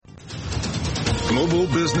Global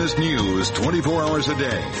business news 24 hours a day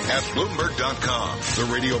at Bloomberg.com, the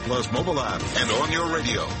Radio Plus mobile app, and on your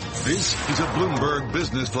radio. This is a Bloomberg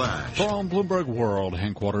Business Flash. From Bloomberg World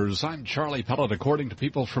Headquarters, I'm Charlie Pellet. According to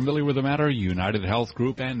people familiar with the matter, United Health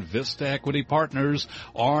Group and Vista Equity Partners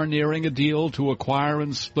are nearing a deal to acquire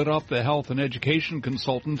and split up the Health and Education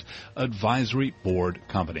Consultant Advisory Board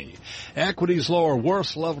company. Equities lower,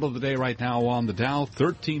 worst level of the day right now on the Dow.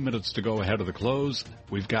 13 minutes to go ahead of the close.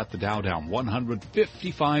 We've got the Dow down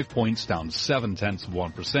 155 points, down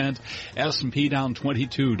 0.7%. S&P down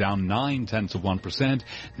 22, down 0.9%.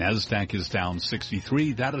 NASDAQ is down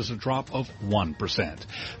 63. That is a drop of 1%.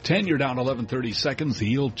 10-year down 11.30 seconds. The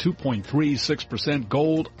yield 2.36%.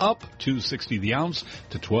 Gold up 2.60 the ounce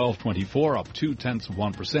to 12.24, up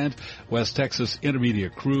 0.2%. West Texas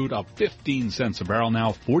Intermediate crude up 15 cents a barrel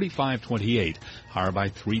now, 45.28, higher by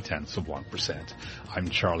 0.3%. I'm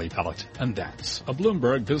Charlie Pellet, and that's a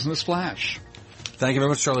Bloomberg Business Flash. Thank you very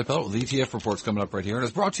much, Charlie Pellet. Well, the ETF report's coming up right here, and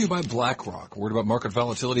it's brought to you by BlackRock. Worried about market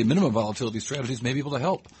volatility, minimum volatility strategies may be able to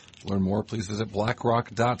help. Learn more, please visit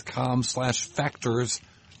blackrock.com/factors,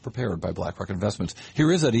 prepared by BlackRock Investments. Here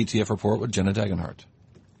is that ETF report with Jenna Dagenhart.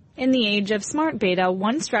 In the age of smart beta,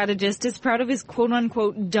 one strategist is proud of his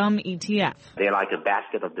quote-unquote dumb ETF. They're like a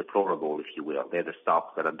basket of deplorable, if you will. They're the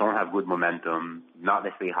stocks that don't have good momentum, not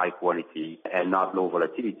necessarily high quality, and not low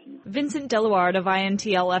volatility. Vincent Deluard of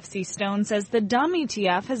INTL-FC Stone says the dumb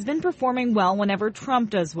ETF has been performing well whenever Trump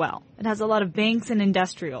does well. It has a lot of banks and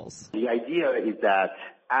industrials. The idea is that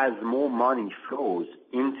as more money flows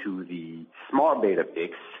into the smart beta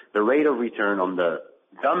picks, the rate of return on the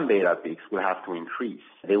dumb beta picks will have to increase.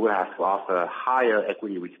 They will have to offer a higher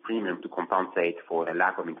equity risk premium to compensate for a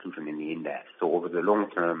lack of inclusion in the index. So over the long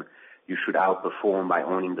term, you should outperform by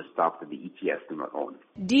owning the stocks that the ETFs do not own.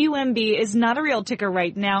 DUMB is not a real ticker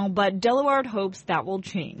right now, but Deluard hopes that will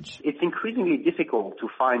change. It's increasingly difficult to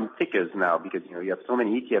find tickers now because, you have so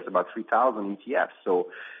many ETFs, about 3,000 ETFs.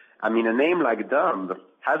 So, a name like DUMB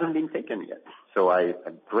hasn't been taken yet. So I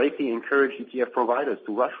greatly encourage ETF providers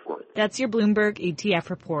to rush for it. That's your Bloomberg ETF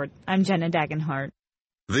report. I'm Jenna Dagenhart.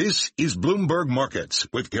 This is Bloomberg Markets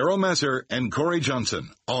with Carol Massar and Cory Johnson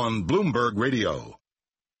on Bloomberg Radio.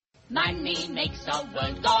 Money makes the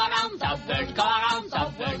world go round, the world go round, the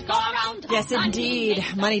world go round. Yes, indeed.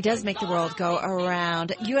 Money does make the world go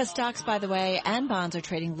around. U.S. stocks, by the way, and bonds are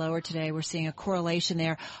trading lower today. We're seeing a correlation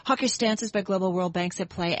there. Hawkish stances by global world banks at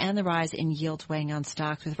play and the rise in yields weighing on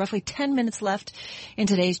stocks. With roughly 10 minutes left in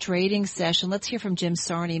today's trading session, let's hear from Jim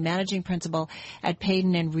Sarni, managing principal at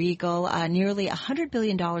Payden and Rygel, nearly $100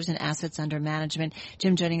 billion in assets under management.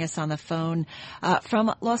 Jim joining us on the phone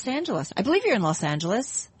from Los Angeles. I believe you're in Los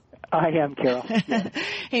Angeles. I am, Carol.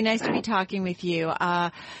 Hey, nice to be talking with you.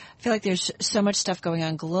 I feel like there's so much stuff going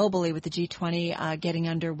on globally with the G20 getting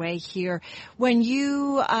underway here. When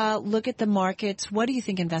you look at the markets, what do you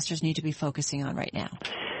think investors need to be focusing on right now?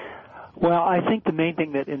 Well, I think the main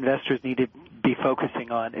thing that investors need to be focusing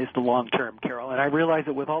on is the long term, Carol. And I realize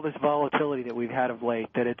that with all this volatility that we've had of late,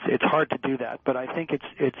 that it's hard to do that. But I think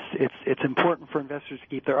it's important for investors to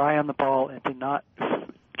keep their eye on the ball and to not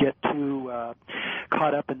get too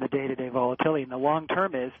caught up in the day-to-day volatility. And the long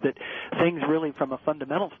term is that things really from a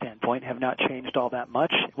fundamental standpoint have not changed all that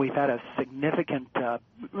much. We've had a significant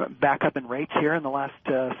backup in rates here in the last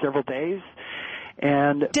several days.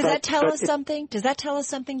 And Does that tell us something? Does that tell us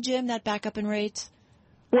something, Jim, that backup in rates?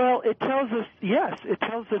 Well, it tells us, yes, it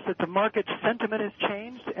tells us that the market sentiment has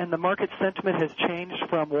changed, and the market sentiment has changed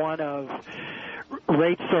from one of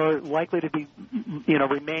rates are likely to be,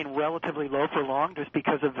 remain relatively low for long just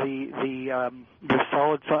because of the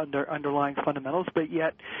solid underlying fundamentals, but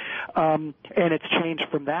yet, and it's changed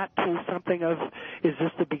from that to something of, is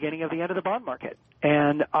this the beginning of the end of the bond market?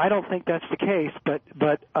 And I don't think that's the case, but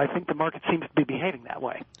I think the market seems to be behaving that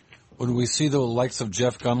way. When we see the likes of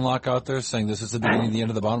Jeff Gundlach out there saying this is the beginning of the end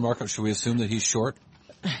of the bond market, should we assume that he's short?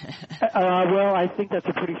 Well, I think that's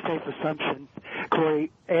a pretty safe assumption,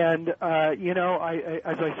 Cory. And as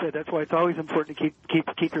I said, that's why it's always important to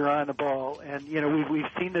keep your eye on the ball. And we've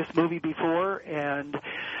seen this movie before, and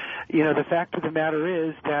the fact of the matter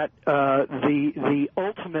is that the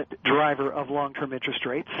ultimate driver of long-term interest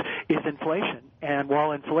rates is inflation. And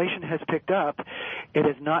while inflation has picked up, it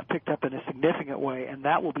has not picked up in a significant way, and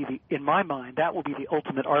that will be in my mind, that will be the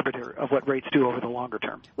ultimate arbiter of what rates do over the longer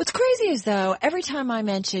term. What's crazy is, though, every time I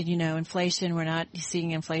mention, inflation, we're not seeing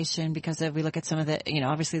inflation because we look at some of the,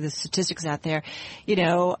 obviously the statistics out there,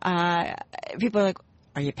 people are like,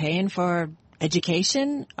 are you paying for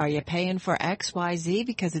education? Are you paying for X, Y, Z?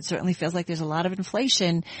 Because it certainly feels like there's a lot of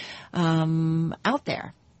inflation out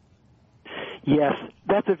there. Yes,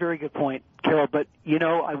 that's a very good point, Carol, but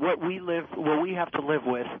what we have to live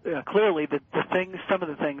with, clearly some of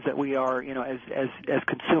the things that we are, as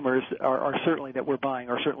consumers are certainly that we're buying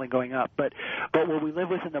are certainly going up. But what we live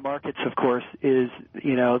with in the markets, of course, is,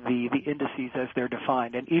 the indices as they're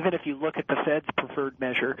defined. And even if you look at the Fed's preferred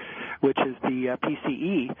measure, which is the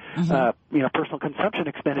PCE, Personal Consumption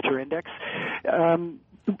Expenditure Index,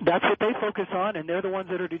 that's what they focus on, and they're the ones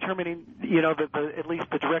that are determining, at least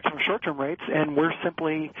the direction of short-term rates, and we're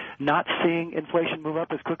simply not seeing inflation move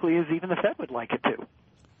up as quickly as even the Fed would like it to.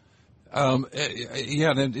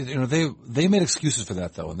 They made excuses for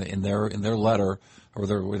that though in their letter or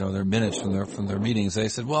their minutes from their meetings. They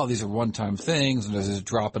said, well, these are one-time things, and there's a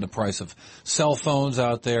drop in the price of cell phones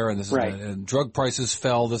out there, and and drug prices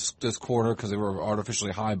fell this quarter because they were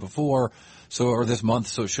artificially high before, or this month,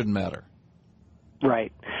 so it shouldn't matter.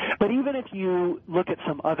 Right. But even if you look at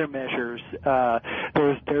some other measures,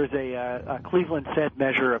 there's a Cleveland Fed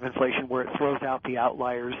measure of inflation where it throws out the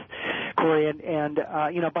outliers, Cory, and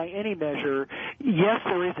by any measure, yes,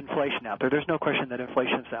 there is inflation out there. There's no question that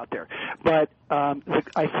inflation is out there. But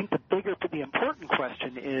I think the important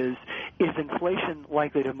question is inflation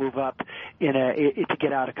likely to move up to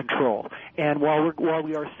get out of control? And while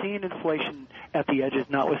we are seeing inflation at the edges,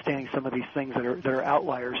 notwithstanding some of these things that are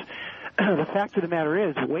outliers, the fact of the matter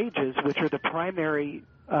is wages, which are the primary,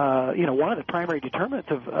 one of the primary determinants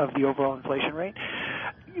of the overall inflation rate,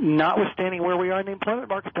 notwithstanding where we are in the employment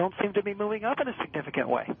market, don't seem to be moving up in a significant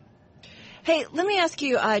way. Hey, let me ask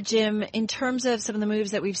you, Jim, in terms of some of the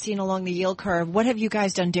moves that we've seen along the yield curve, what have you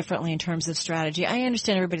guys done differently in terms of strategy? I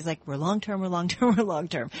understand everybody's like, we're long-term, we're long-term, we're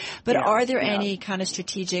long-term. But are there any kind of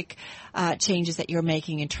strategic changes that you're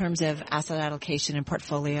making in terms of asset allocation and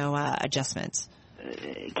portfolio adjustments?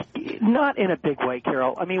 Not in a big way,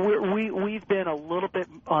 Carol. I mean, we've been a little bit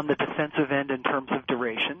on the defensive end in terms of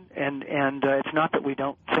duration, and it's not that we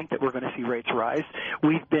don't think that we're going to see rates rise.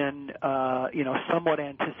 We've been, somewhat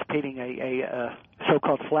anticipating a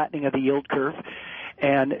so-called flattening of the yield curve,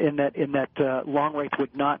 and in that long rates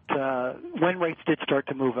would not, when rates did start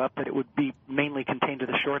to move up, that it would be mainly contained to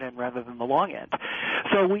the short end rather than the long end.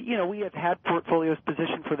 So we have had portfolios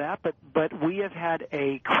positioned for that, but we have had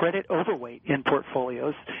a credit overweight in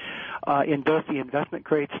portfolios in both the investment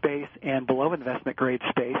grade space and below investment grade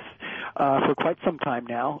space for quite some time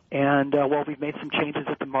now. And while we've made some changes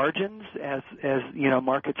at the margins, as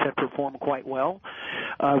markets have performed quite well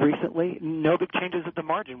recently, no big changes at the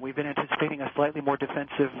margin. We've been anticipating a slightly more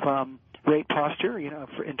defensive rate posture,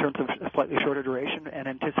 in terms of a slightly shorter duration, and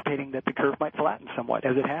anticipating that the curve might flatten somewhat,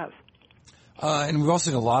 as it has. And we've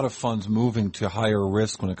also seen a lot of funds moving to higher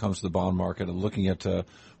risk when it comes to the bond market and looking at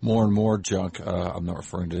more and more junk. I'm not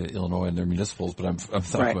referring to Illinois and their municipals, but I'm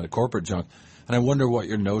talking about corporate junk. And I wonder what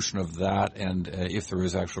your notion of that and if there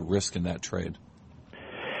is actual risk in that trade.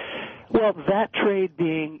 Well, that trade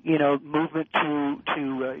being, movement to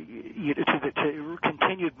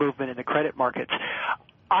continued movement in the credit markets.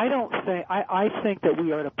 I think that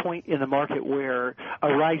we are at a point in the market where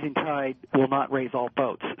a rising tide will not raise all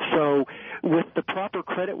boats. So with the proper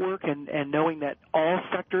credit work and knowing that all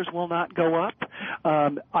sectors will not go up,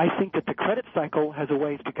 I think that the credit cycle has a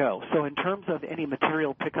ways to go. So in terms of any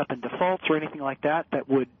material pickup in defaults or anything like that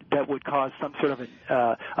would cause some sort of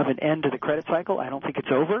an end to the credit cycle, I don't think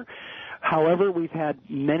it's over. However, we've had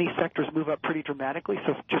many sectors move up pretty dramatically.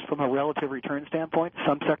 So just from a relative return standpoint,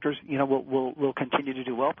 some sectors, will continue to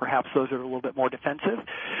do well. Perhaps those are a little bit more defensive.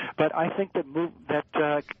 But I think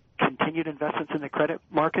that continued investments in the credit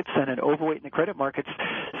markets and an overweight in the credit markets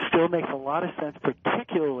still makes a lot of sense,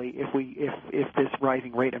 particularly if this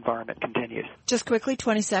rising rate environment continues. Just quickly,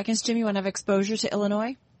 20 seconds, Jim. You want to have exposure to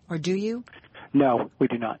Illinois, or do you? No, we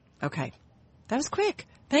do not. Okay, that was quick.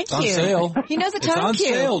 Thank you. On sale. He knows the it's time on cue.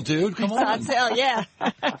 Sale, dude. Come on. It's on sale, yeah.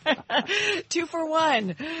 2 for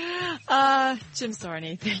 1. Jim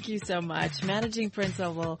Sarni, thank you so much. Managing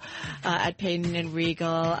principal at Payden and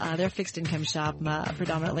Rygel. They're a fixed income shop,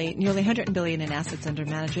 predominantly nearly $100 billion in assets under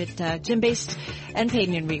management. Jim based and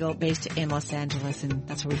Payden and Rygel based in Los Angeles, and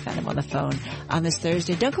that's where we found him on the phone on this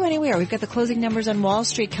Thursday. Don't go anywhere. We've got the closing numbers on Wall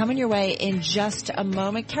Street coming your way in just a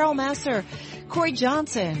moment. Carol Massar, Cory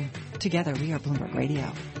Johnson. Together, we are Bloomberg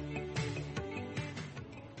Radio.